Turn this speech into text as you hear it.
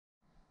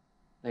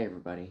Hey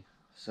everybody,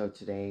 so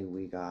today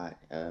we got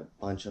a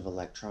bunch of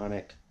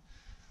electronic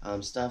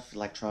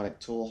electronic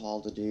tool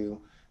haul to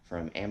do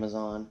from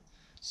Amazon,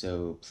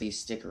 so please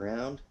stick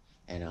around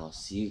and I'll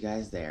see you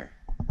guys there.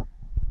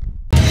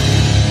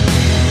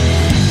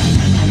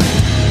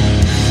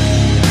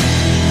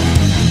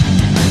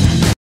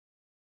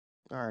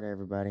 Alright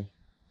everybody,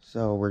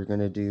 so we're going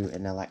to do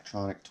an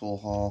electronic tool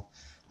haul.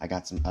 I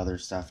got some other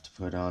stuff to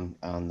put on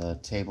the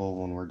table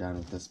when we're done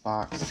with this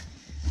box.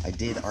 I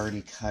did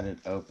already cut it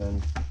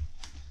open,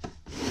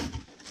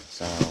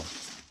 so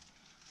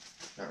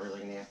not really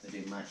going to have to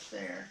do much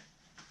there.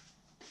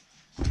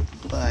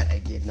 But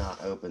I did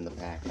not open the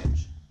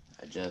package.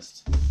 I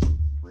just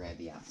read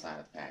the outside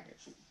of the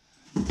package.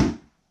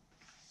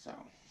 So,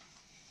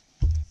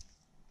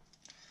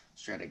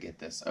 let's try to get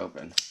this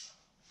open.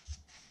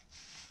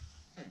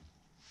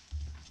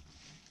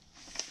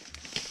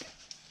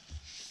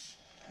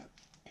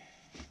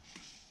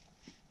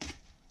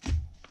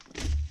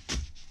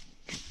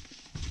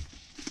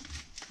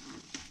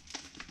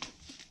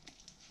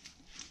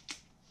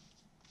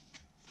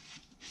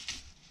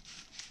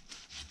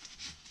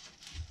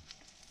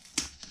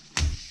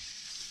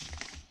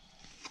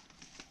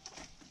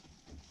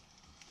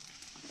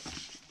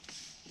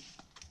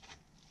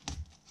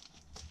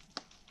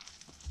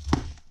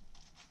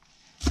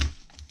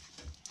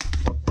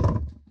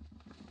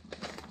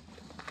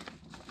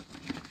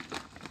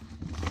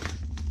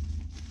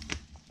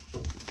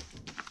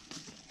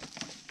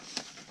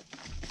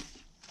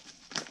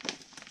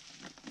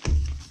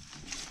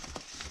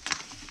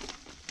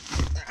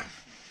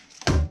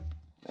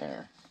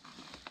 There.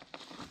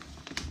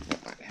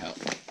 That might help.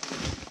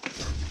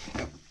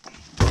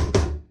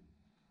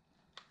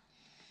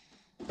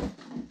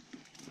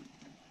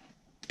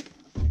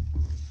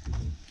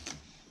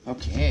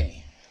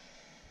 Okay.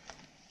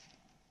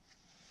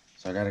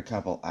 So I got a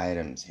couple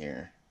items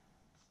here.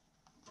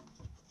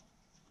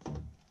 A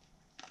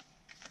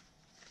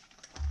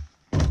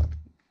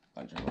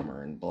bunch of them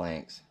are in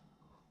blanks.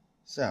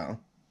 So,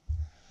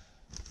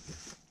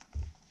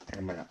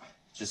 I'm gonna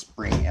just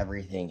bring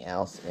everything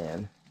else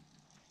in.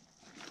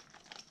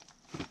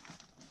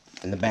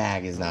 And the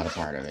bag is not a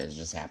part of it, it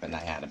just happened I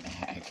had a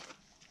bag.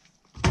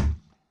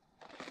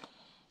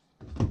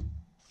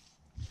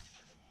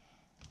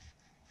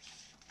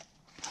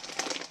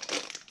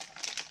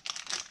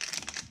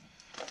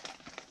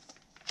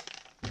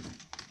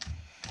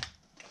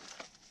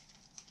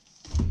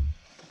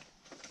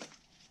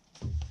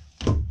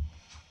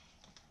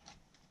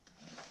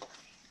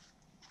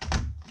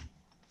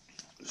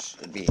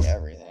 Should be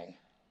everything.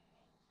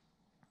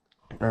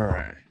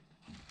 Alright.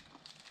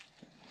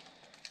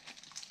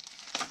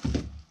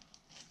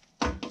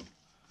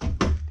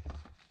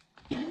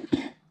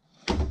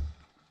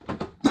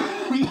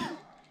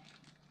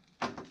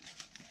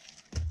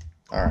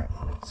 Alright,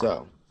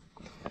 so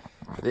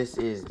this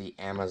is the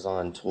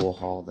Amazon tool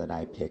haul that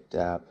I picked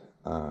up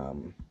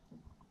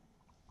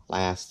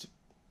last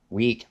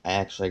week. I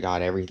actually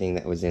got everything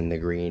that was in the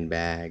green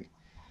bag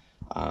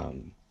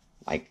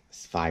like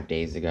 5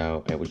 days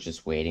ago. I was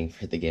just waiting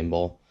for the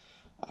gimbal.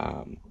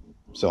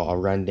 So I'll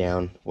run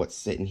down what's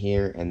sitting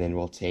here and then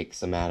we'll take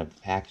some out of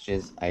the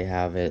packages. I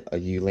have a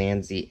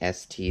Ulanzi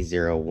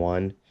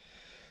ST01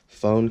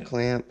 phone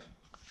clamp.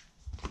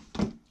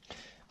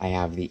 I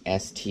have the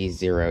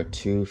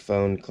ST02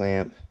 phone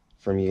clamp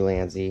from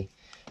Ulanzi.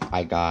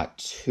 I got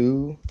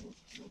two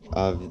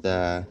of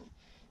the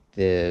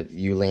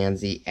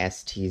Ulanzi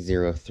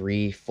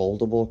ST03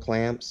 foldable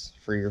clamps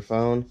for your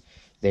phone.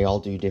 They all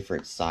do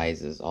different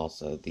sizes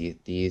also.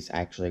 These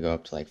actually go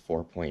up to like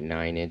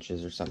 4.9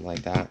 inches or something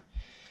like that.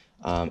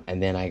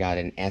 And then I got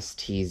an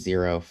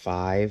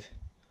ST05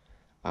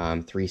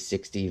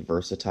 360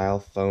 versatile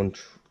phone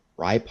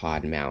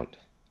tripod mount,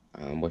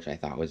 which I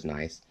thought was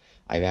nice.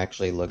 I've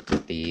actually looked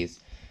at these.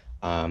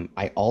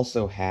 I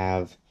also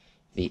have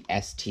the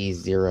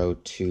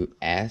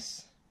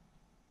ST02S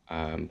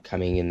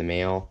coming in the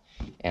mail,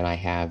 and I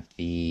have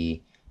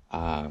the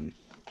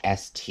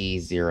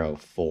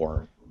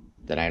ST04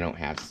 that I don't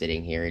have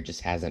sitting here. It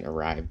just hasn't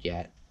arrived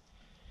yet.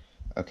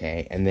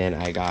 Okay, and then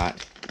I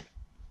got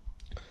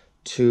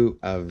two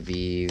of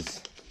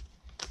these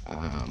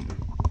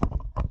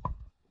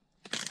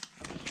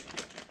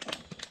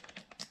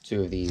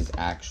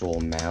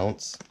actual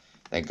mounts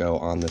that go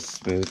on the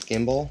smooth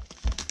gimbal.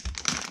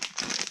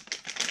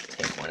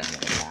 Take one out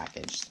of the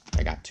package.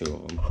 I got two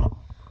of them.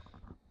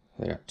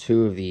 I got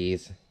two of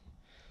these.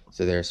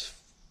 So there's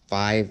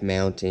 5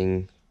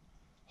 mounting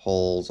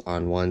holes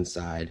on one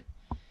side,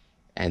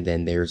 and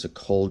then there's a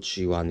cold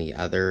shoe on the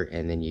other,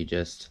 and then you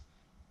just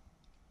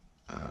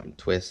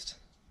twist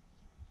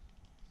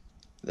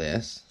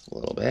this a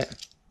little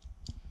bit,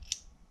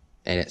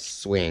 and it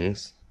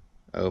swings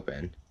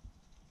open,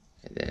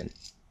 and then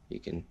you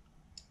can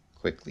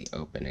quickly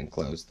open and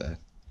close the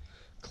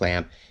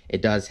clamp.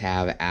 It does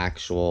have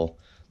actual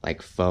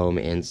like foam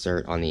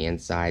insert on the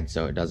inside,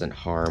 so it doesn't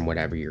harm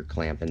whatever you're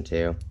clamping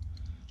to.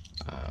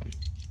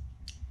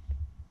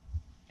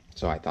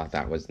 So I thought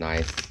that was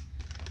nice.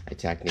 I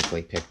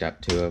technically picked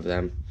up two of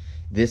them.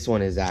 This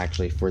one is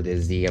actually for the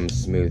ZM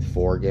Smooth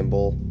 4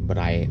 gimbal, but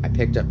I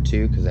picked up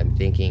 2 because I'm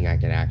thinking I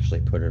could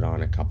actually put it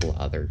on a couple of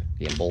other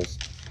gimbals.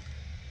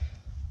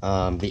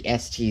 The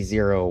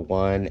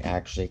ST01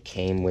 actually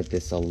came with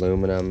this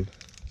aluminum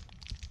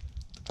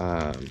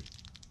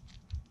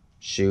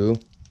shoe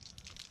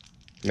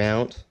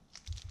mount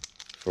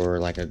for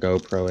like a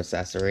GoPro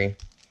accessory,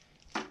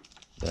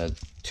 the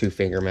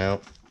 2-finger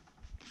mount.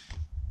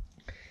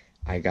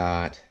 I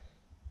got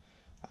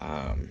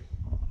open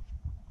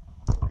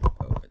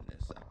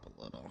this up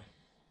a little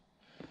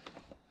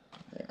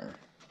there.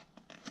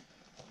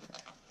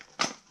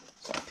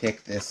 So I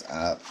picked this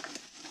up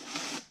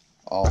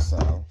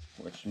also,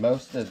 which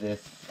most of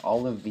this,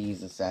 all of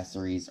these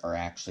accessories are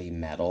actually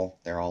metal.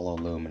 They're all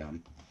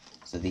aluminum.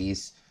 So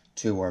these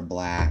 2 are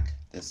black,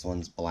 this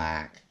one's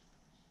black.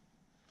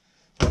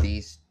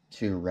 These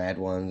 2 red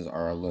ones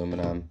are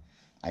aluminum.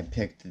 I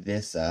picked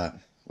this up,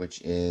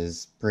 which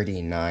is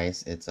pretty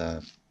nice. It's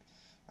a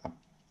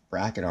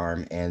bracket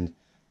arm, and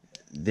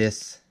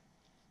this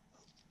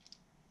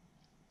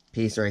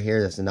piece right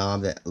here, this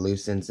knob that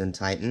loosens and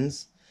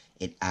tightens,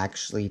 it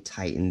actually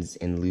tightens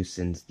and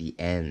loosens the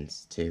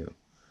ends too,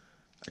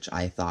 which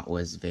I thought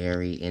was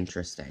very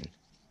interesting.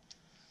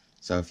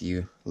 So if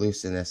you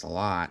loosen this a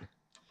lot,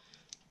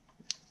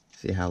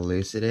 see how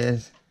loose it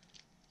is?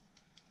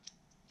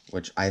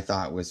 Which I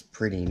thought was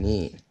pretty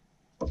neat.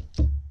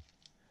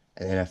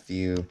 And then if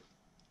you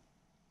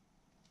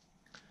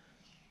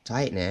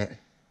tighten it,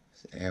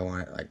 say I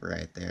want it like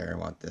right there, I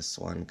want this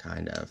one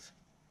kind of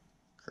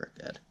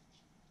crooked.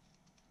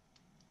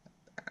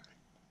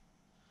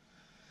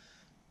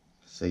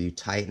 So you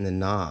tighten the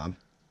knob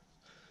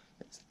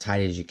as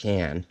tight as you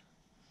can,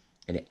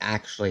 and it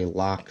actually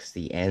locks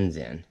the ends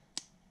in.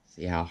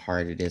 See how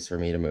hard it is for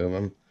me to move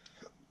them?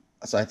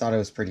 So I thought it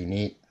was pretty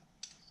neat.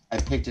 I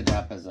picked it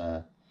up as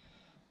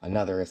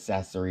another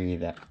accessory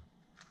that,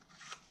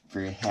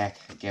 for heck,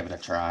 give it a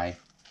try.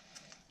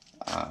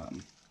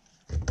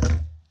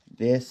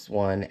 This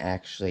one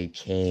actually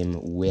came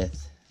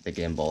with the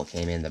gimbal,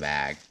 came in the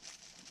bag.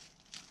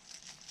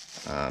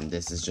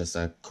 This is just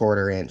a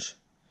 1/4 inch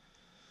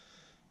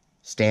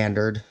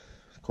standard,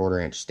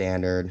 1/4 inch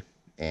standard,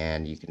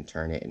 and you can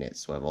turn it and it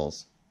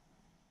swivels.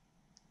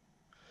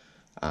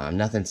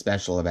 Nothing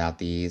special about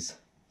these.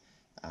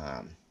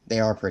 They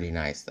are pretty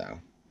nice though,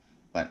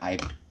 but I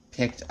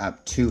picked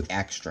up 2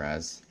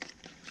 extras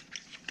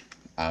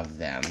of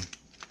them.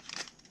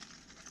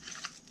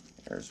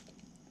 There's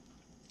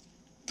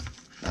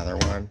another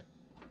one,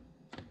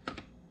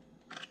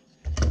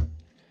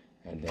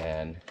 and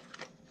then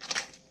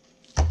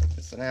take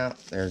this one out.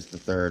 There's the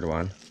 3rd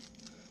one.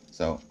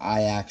 So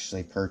I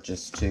actually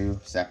purchased 2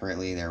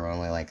 separately. They were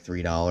only like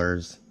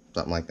 $3,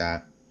 something like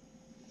that.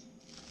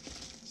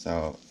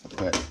 So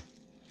if I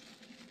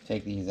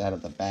take these out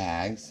of the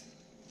bags,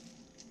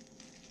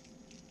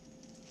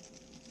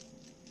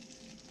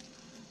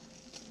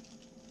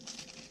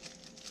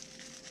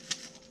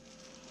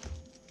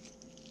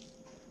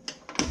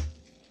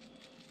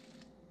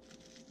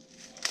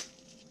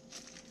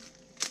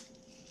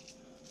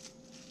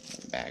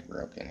 the bag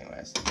broke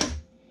anyways.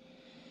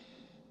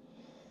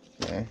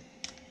 Okay.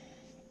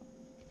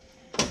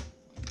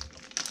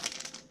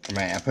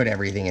 I put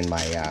everything in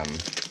my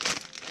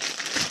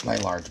my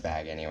large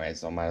bag anyway,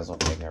 so I might as well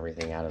take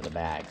everything out of the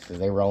bags, because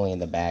they were only in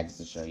the bags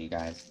to show you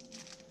guys.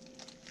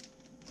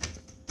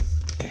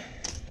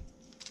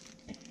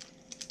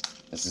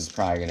 This is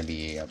probably going to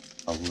be a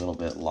little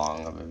bit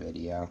long of a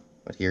video,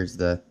 but here's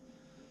the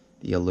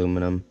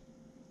aluminum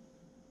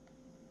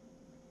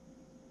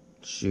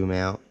shoe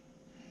mount.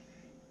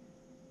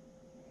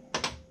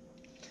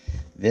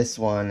 This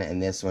one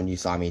and this one you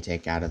saw me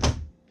take out of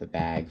the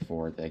bag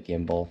for the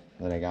gimbal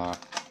that I got.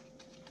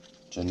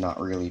 Which I'm not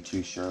really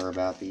too sure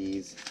about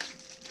these.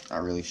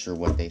 Not really sure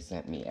what they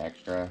sent me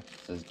extra.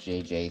 It says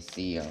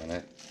JJC on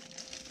it.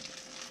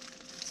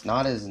 It's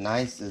not as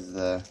nice as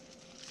the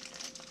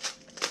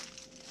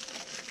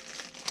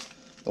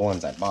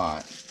ones I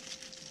bought.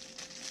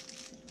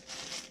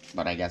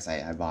 But I guess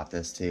I bought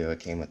this too.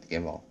 It came with the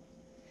gimbal.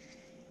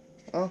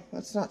 Oh,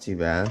 that's not too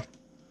bad.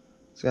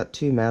 It's got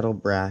 2 metal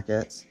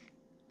brackets.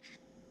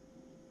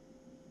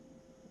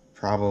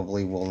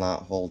 Probably will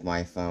not hold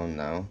my phone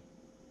though.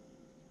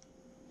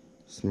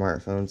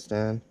 Smartphone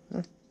stand.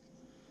 Huh.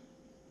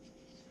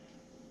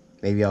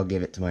 Maybe I'll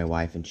give it to my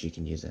wife and she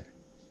can use it.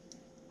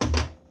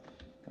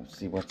 Let's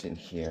see what's in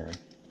here.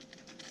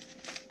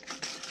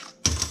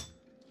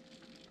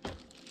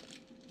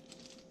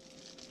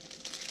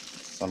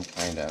 Some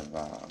kind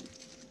of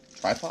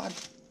tripod.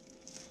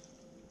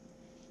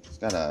 It's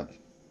got an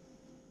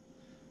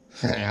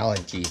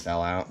Allen key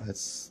fell out. It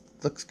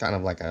looks kind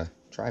of like a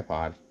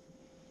tripod.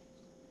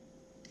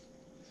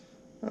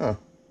 Oh,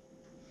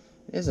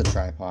 it is a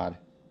tripod.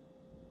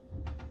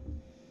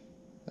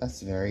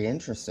 That's very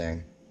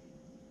interesting.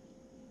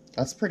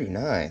 That's pretty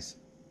nice.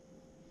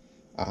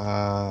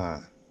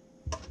 Ah,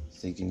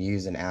 so you can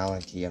use an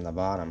Allen key on the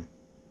bottom.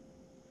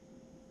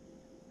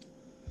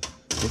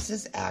 This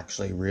is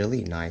actually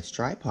really nice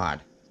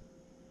tripod.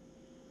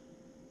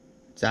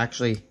 It's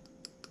actually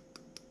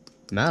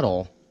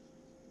metal.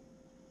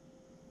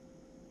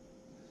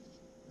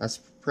 That's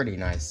a pretty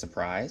nice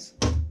surprise.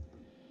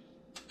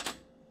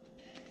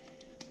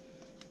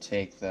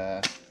 Take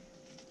the...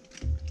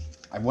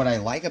 What I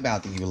like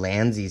about the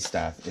Ulanzi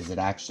stuff is it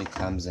actually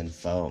comes in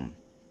foam,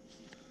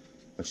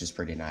 which is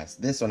pretty nice.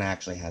 This one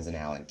actually has an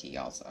Allen key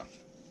also.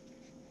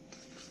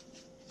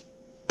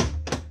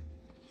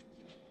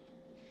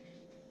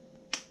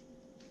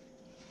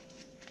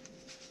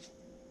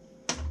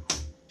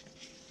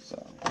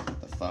 So,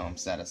 the foam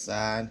set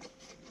aside.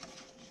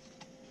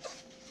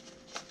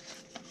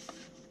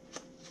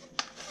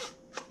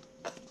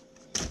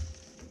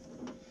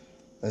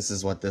 This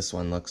is what this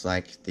one looks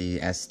like, the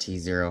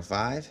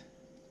ST05.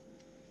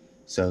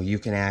 So you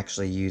can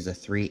actually use a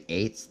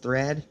 3/8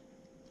 thread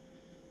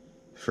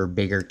for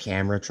bigger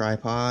camera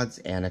tripods,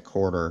 and a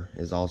 1/4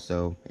 is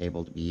also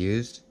able to be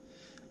used.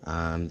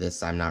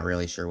 This, I'm not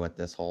really sure what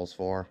this hole's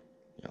for.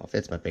 You know, it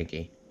fits my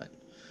pinky. But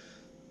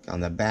on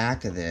the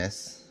back of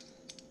this,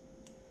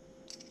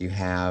 you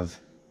have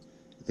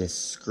this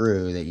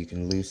screw that you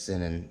can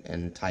loosen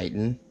and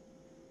tighten.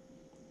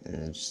 And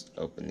then just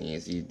open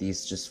these.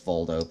 These just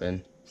fold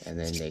open, and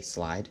then they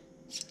slide.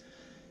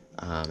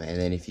 And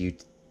then if you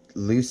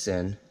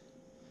loosen,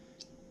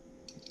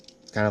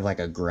 it's kind of like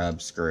a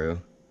grub screw.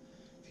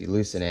 If you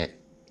loosen it,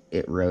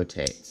 it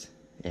rotates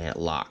and it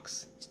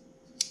locks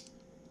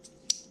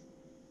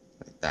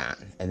like that.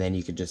 And then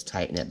you could just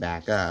tighten it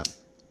back up,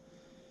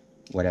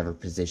 whatever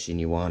position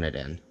you want it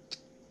in.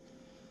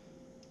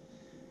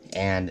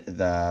 And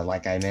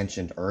like I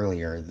mentioned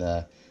earlier,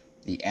 the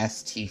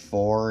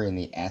ST4 and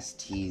the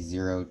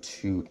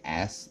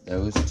ST02S,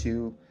 those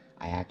two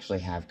I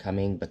actually have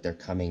coming, but they're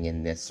coming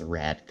in this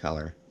red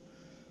color.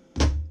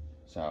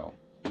 So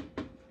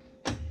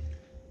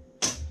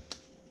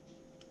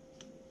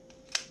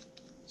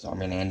I'm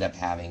going to end up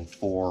having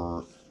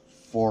four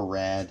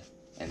red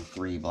and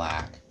 3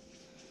 black.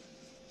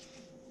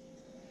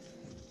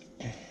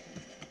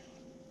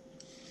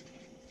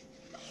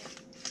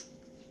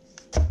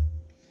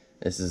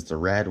 This is the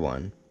red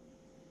one.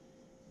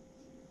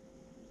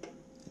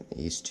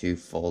 These two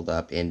fold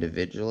up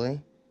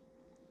individually.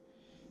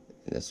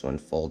 This one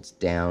folds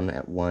down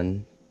at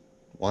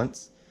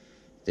once.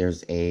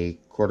 There's a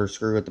 1/4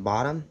 screw at the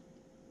bottom.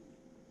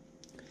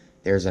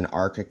 There's an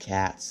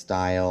Arca-Cat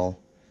style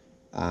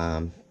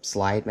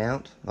slide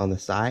mount on the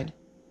side,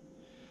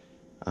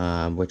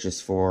 which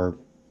is for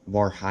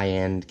more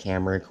high-end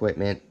camera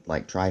equipment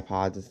like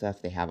tripods and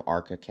stuff. They have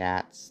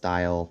Arca-Cat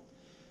style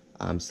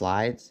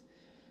slides.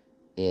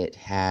 It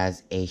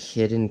has a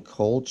hidden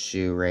cold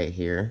shoe right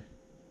here.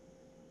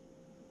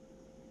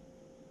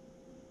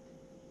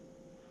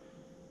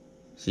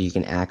 So you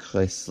can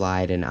actually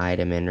slide an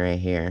item in right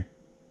here.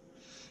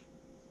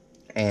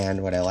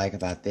 And what I like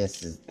about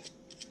this is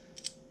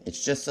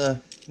it's just a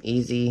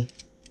easy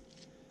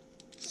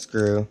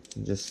screw.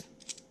 You just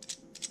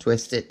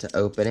twist it to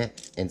open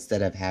it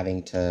instead of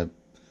having to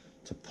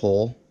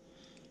pull.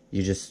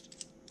 You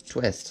just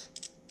twist,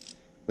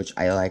 which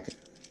I like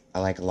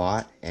a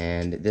lot.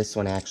 And this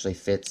one actually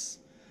fits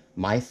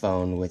my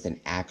phone with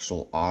an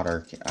actual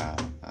an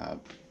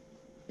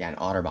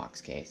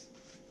OtterBox case.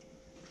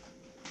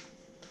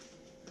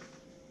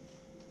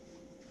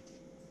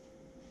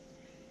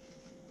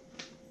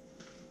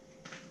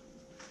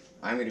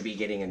 I'm going to be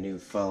getting a new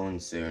phone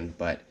soon,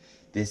 but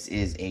this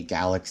is a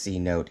Galaxy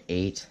Note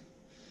 8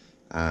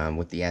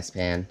 with the S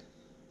Pen.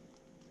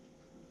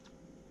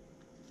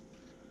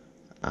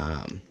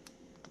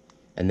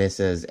 And this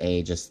is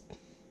a just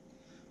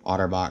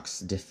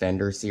OtterBox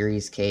Defender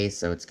series case,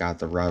 so it's got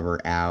the rubber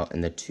out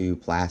and the 2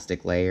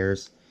 plastic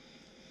layers.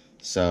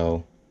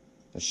 So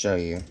I'll show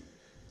you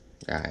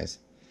guys,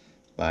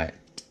 but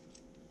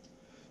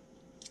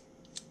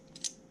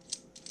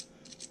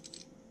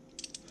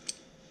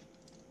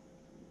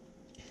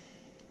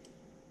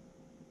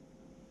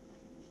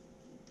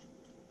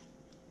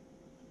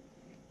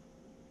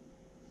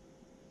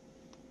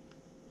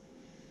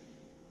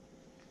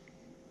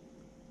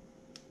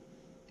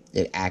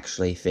it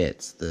actually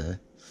fits the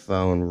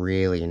phone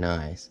really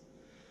nice.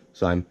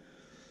 So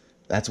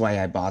that's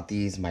why I bought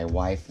these. My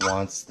wife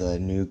wants the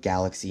new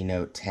Galaxy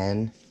Note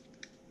 10.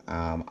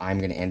 I'm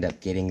going to end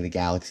up getting the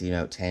Galaxy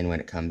Note 10 when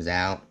it comes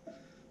out.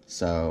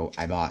 So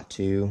I bought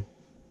 2.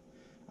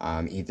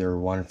 Either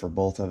one for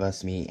both of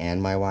us, me and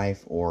my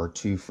wife, or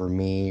 2 for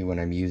me when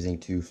I'm using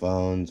 2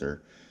 phones,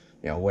 or,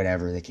 you know,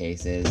 whatever the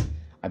case is.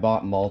 I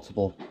bought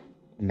multiple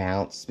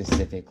mounts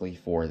specifically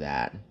for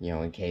that, you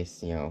know, in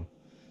case, you know,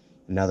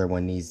 another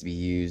one needs to be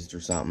used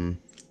or something.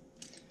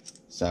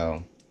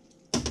 So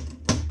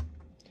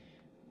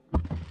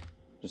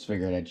just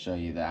figured I'd show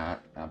you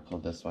that. I'll pull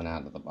this one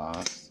out of the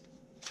box.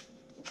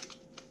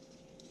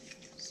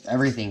 So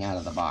everything out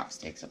of the box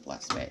takes up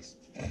less space.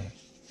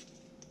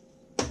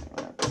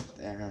 Right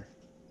there.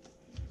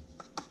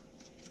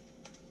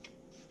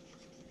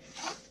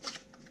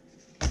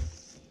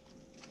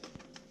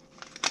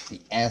 The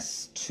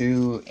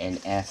S2 and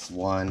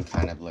S1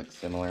 kind of look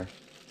similar.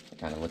 They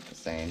kind of look the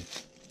same.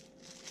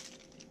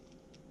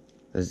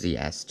 This is the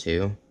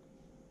S2.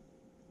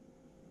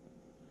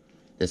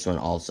 This one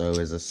also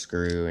is a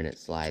screw and it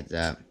slides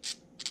up.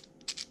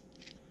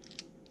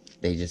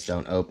 They just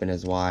don't open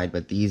as wide,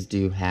 but these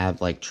do have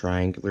like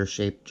triangular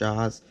shaped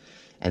jaws,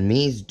 and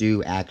these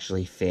do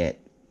actually fit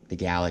the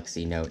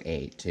Galaxy Note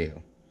 8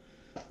 too.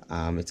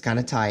 It's kind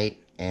of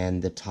tight,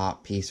 and the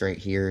top piece right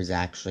here is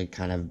actually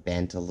kind of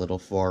bent a little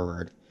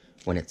forward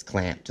when it's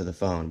clamped to the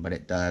phone, but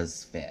it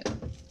does fit.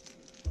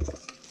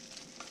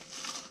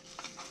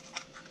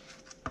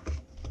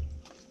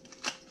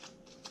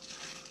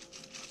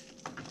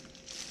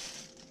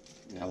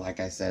 Now, like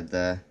I said,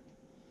 the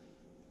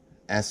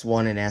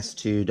S1 and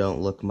S2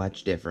 don't look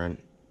much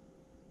different.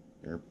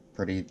 They're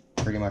pretty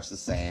much the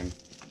same.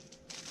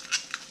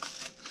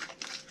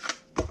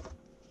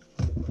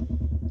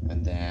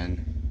 And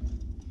then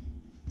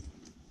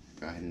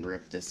go ahead and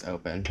rip this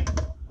open.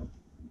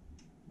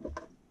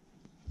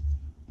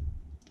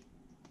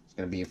 It's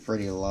gonna be a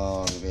pretty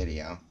long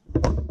video.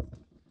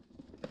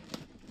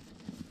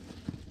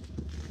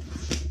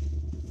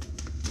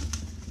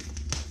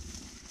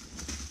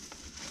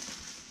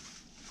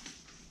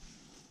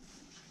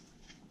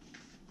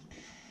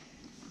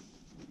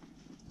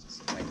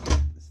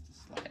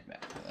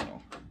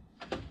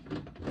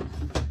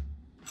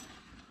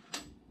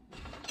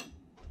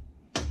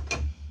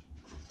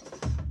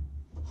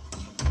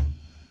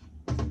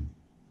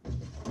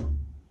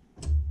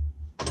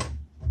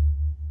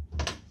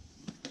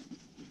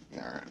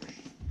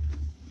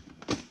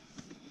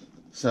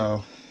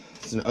 So,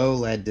 it's an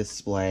OLED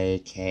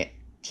display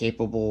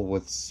capable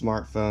with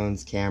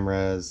smartphones,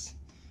 cameras,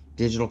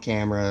 digital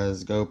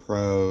cameras,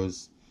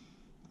 GoPros.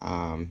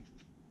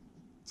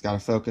 It's got a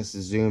focus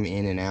to zoom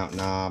in and out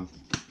knob.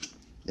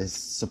 This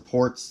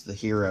supports the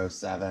Hero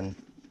 7.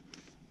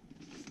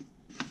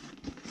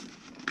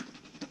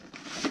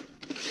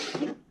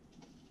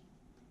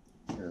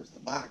 Here's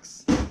the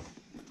box.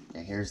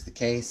 And here's the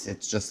case.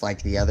 It's just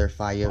like the other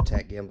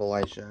Feyu-Tech gimbal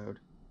I showed.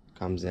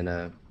 Comes in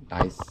a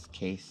nice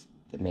case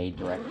that made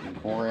directly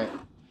for it.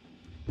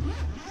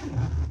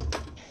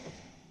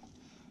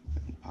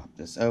 Pop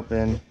this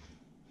open.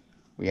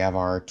 We have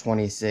our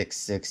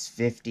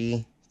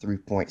 26650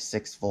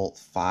 3.6 volt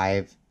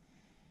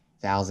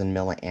 5000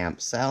 milliamp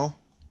cell,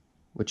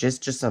 which is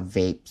just a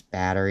vape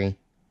battery.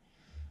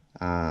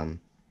 I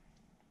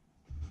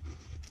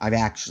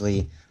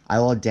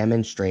will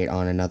demonstrate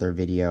on another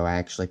video. I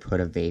actually put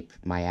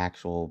my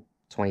actual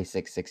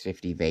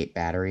 26650 vape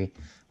battery,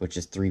 which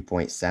is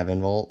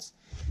 3.7 volts.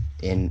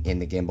 In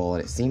the gimbal,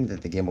 and it seemed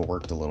that the gimbal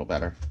worked a little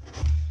better.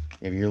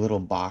 You have your little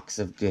box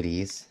of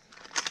goodies,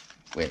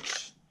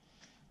 which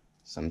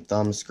some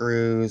thumb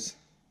screws,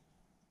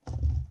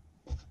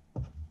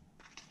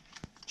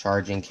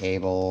 charging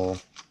cable,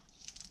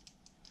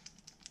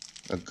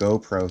 a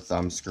GoPro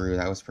thumb screw,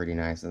 that was pretty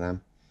nice of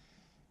them,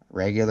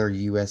 regular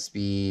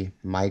USB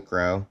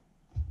micro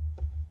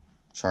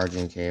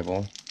charging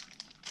cable.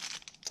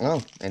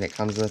 Oh, and it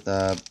comes with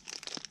a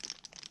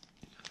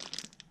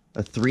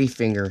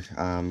 3-finger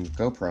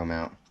GoPro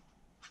mount.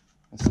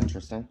 That's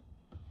interesting.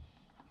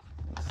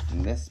 What's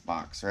in this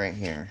box right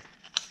here?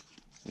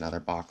 Another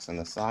box on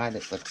the side.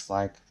 It looks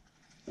like,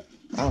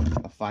 oh,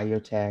 a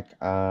Feyu-Tech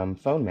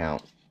phone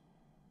mount.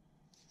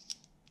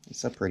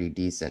 It's a pretty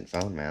decent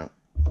phone mount.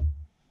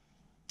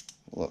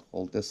 Look,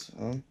 hold this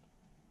phone.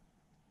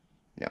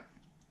 No.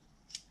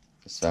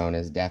 This phone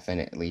is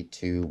definitely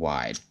too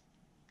wide.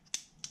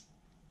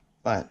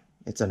 But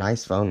it's a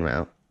nice phone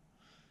mount.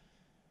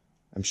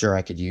 I'm sure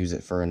I could use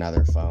it for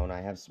another phone.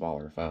 I have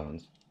smaller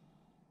phones.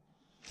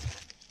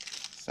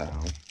 So,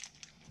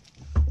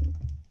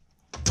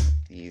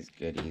 these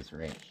goodies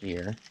right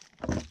here.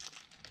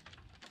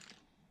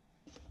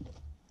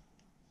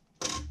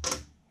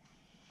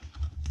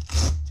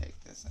 Take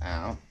this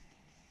out.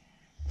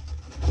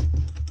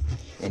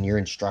 And your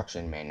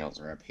instruction manuals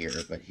are up here,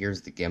 but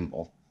here's the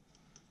gimbal.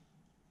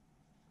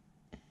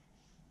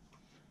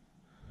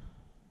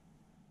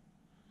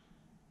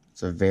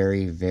 It's a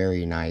very,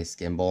 very nice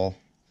gimbal.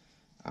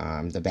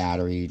 The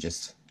battery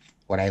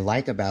what I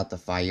like about the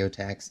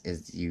Feyu-Techs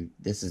is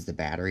this is the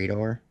battery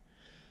door.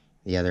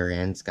 The other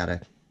end's got a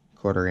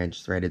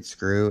 1/4-inch threaded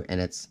screw, and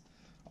it's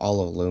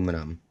all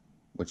aluminum,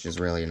 which is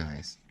really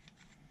nice.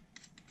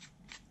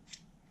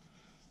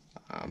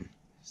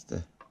 It's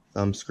the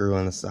thumb screw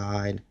on the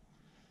side,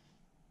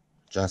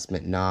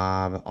 adjustment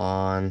knob,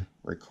 on,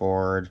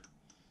 record.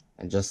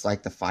 And just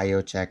like the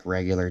Feyu-Tech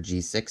regular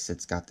G6,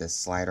 it's got this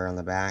slider on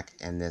the back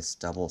and this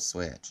double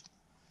switch.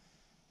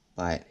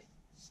 But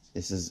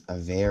this is a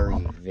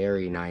very,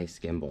 very nice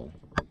gimbal.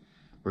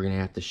 We're going to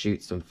have to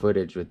shoot some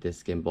footage with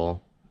this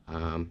gimbal.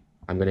 I'm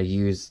going to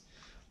use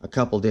a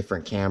couple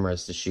different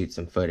cameras to shoot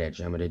some footage.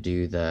 I'm going to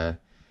do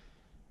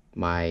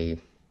my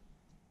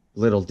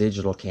little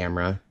digital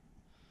camera.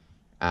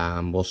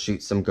 We'll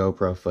shoot some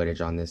GoPro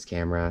footage on this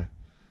camera.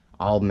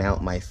 I'll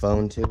mount my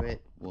phone to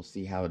it. We'll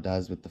see how it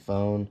does with the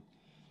phone.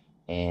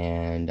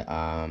 And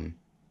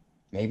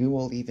maybe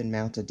we'll even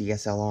mount a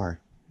DSLR.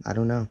 I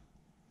don't know.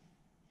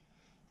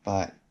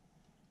 But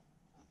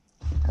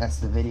that's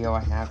the video I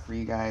have for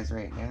you guys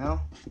right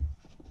now.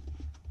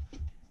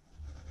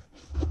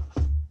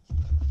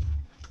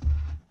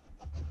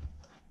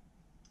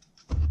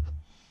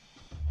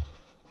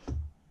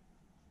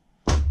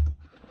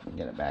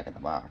 get it back in the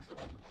box.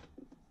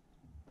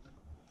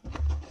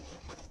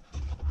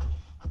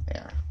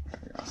 There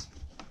it goes.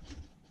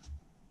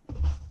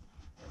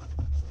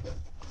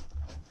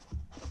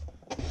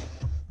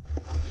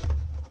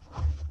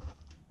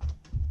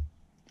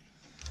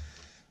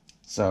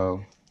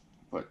 So,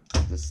 put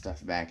this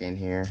stuff back in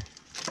here.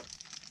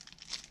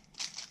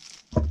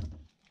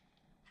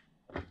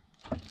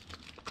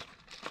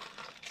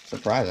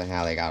 Surprising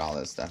how they got all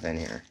this stuff in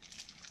here.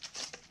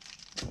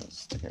 Let's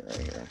stick it right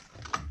here.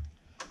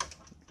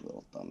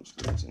 Little thumb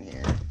screws in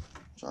here.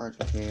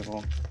 Charging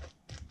cable.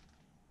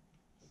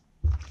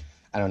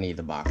 I don't need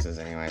the boxes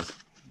anyways.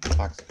 The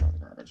boxes are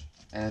garbage.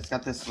 And it's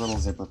got this little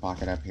zipper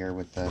pocket up here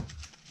with the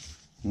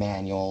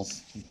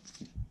manuals.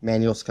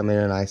 Manuals come in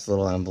a nice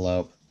little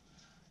envelope.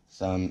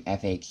 Some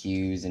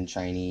FAQs in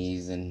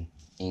Chinese and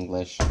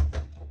English.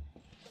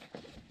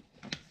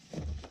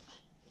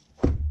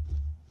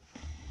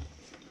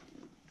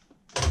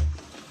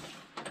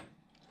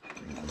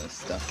 Bring all this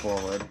stuff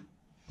forward.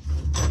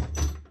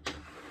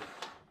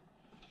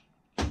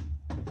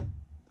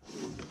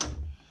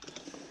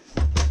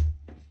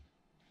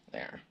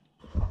 There.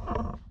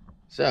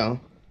 So,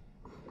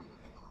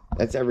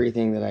 that's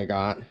everything that I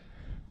got.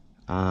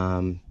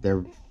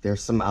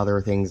 There's some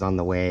other things on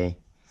the way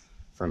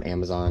from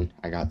Amazon.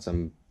 I got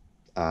some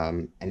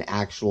an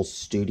actual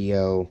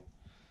studio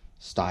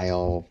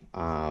style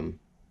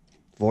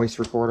voice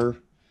recorder.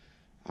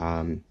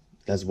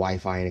 Does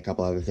Wi-Fi and a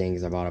couple other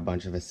things. I bought a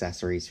bunch of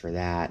accessories for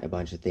that, a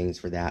bunch of things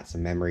for that,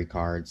 some memory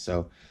cards.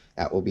 So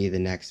that will be the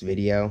next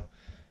video.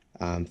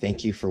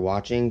 Thank you for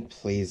watching.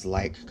 Please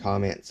like,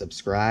 comment,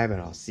 subscribe,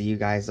 and I'll see you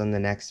guys on the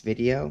next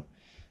video.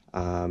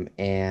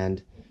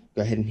 And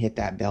go ahead and hit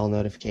that bell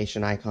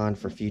notification icon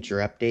for future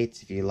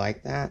updates if you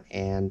like that.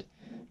 And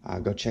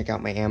go check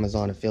out my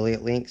Amazon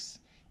affiliate links.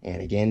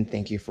 And again,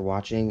 thank you for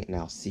watching, and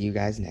I'll see you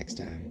guys next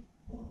time.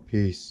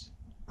 Peace.